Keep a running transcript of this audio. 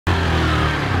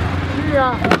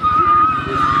Yeah.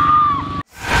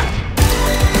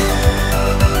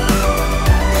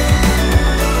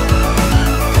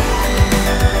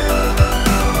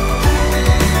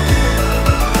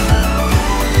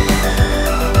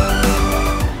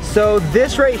 So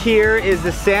this right here is the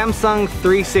Samsung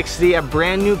 360, a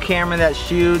brand new camera that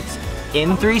shoots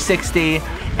in 360.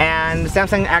 And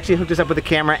Samsung actually hooked us up with the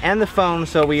camera and the phone,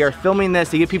 so we are filming this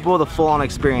to give people the full-on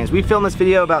experience. We filmed this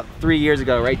video about 3 years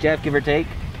ago, right Jeff, give or take?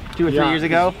 2 or 3 years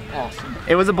ago? Awesome.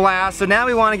 It was a blast, so now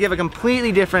we want to give a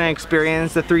completely different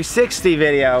experience, the 360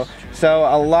 video. So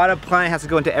a lot of planning has to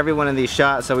go into every one of these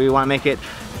shots, so we want to make it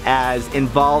as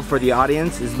involved for the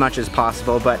audience as much as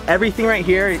possible. But everything right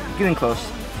here, getting close,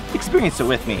 experience it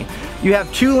with me. You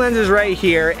have 2 lenses right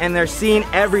here and they're seeing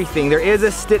everything. There is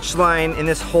a stitch line in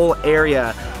this whole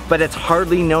area, but it's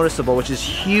hardly noticeable, which is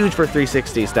huge for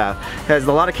 360 stuff. Because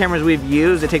a lot of cameras we've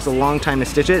used, it takes a long time to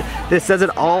stitch it. This does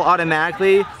it all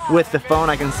automatically with the phone.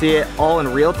 I can see it all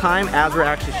in real time as we're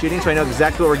actually shooting, so I know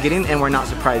exactly what we're getting and we're not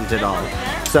surprised at all.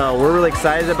 So we're really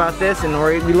excited about this, and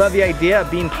we love the idea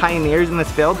of being pioneers in this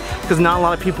field, because not a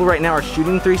lot of people right now are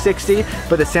shooting 360,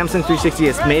 but the Samsung 360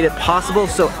 has made it possible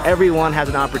so everyone has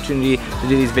an opportunity to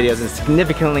do these videos, and it's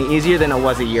significantly easier than it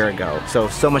was a year ago.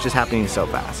 So much is happening so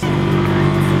fast.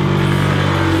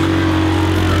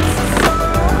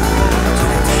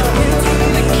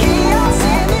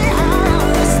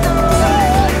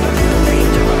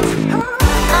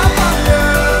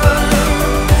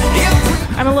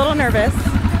 I'm a little nervous,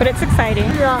 but it's exciting.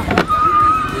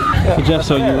 So Jeff,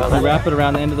 so you wrap it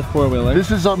around the end of the four-wheeler.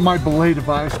 This is my belay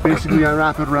device. Basically, I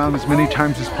wrap it around as many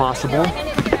times as possible.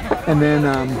 And then,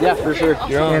 yeah, for sure.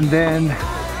 And then,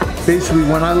 basically,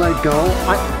 when I let go,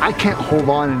 I can't hold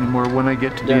on anymore when I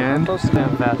get to the end.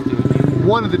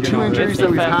 One of the 2 injuries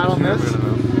that we've had on this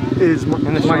is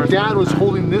my dad was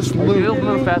holding this loop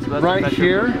right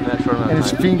here, and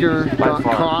his finger got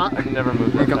caught and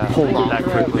got pulled off.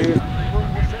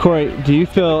 Corey, do you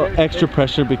feel extra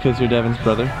pressure because you're Devin's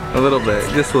brother? A little bit,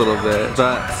 just a little bit,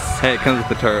 but hey, it comes with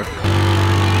the turf.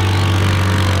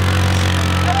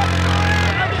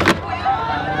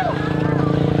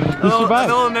 You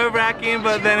survived. A little nerve-wracking,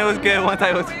 but then it was good once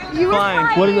I was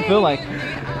flying. What does it feel like?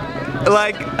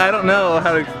 Like, I don't know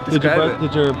how to describe it.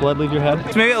 Did your blood leave your head?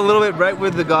 It's maybe a little bit right where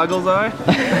the goggles are.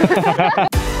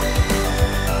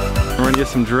 We're gonna get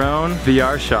some drone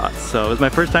VR shots. So it was my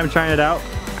first time trying it out.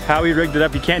 How we rigged it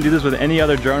up, you can't do this with any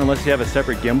other drone unless you have a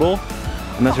separate gimbal.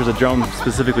 Unless there's a drone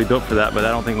specifically built for that, but I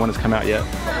don't think one has come out yet.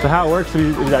 So how it works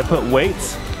is I put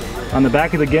weights on the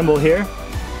back of the gimbal here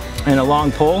and a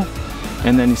long pole,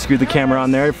 and then you screw the camera on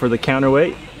there for the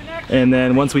counterweight. And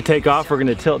then once we take off, we're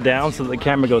gonna tilt down so that the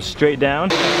camera goes straight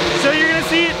down. So you're gonna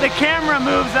see the camera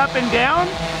moves up and down,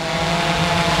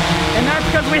 and that's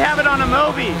because we have it on a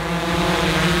Mobi.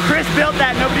 Chris built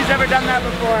that, nobody's ever done that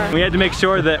before. We had to make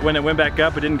sure that when it went back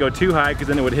up, it didn't go too high, because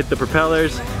then it would hit the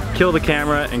propellers, kill the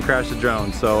camera, and crash the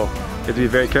drone. So you have to be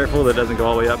very careful that it doesn't go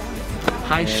all the way up.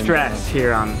 High stress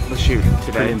here on the shoot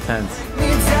today. Pretty intense.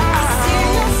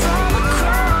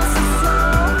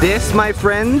 This, my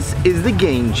friends, is the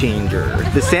game changer.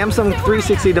 The Samsung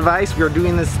 360 device. We are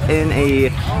doing this in a,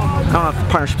 I don't know if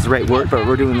partnership is the right word, but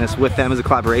we're doing this with them as a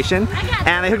collaboration.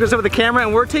 And they hooked us up with the camera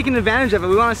and we're taking advantage of it.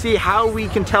 We want to see how we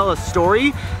can tell a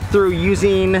story through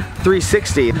using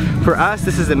 360. For us,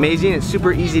 this is amazing. It's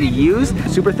super easy to use.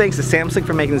 Super thanks to Samsung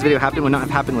for making this video happen. It would not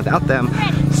have happened without them.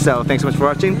 So thanks so much for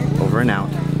watching. Over and out.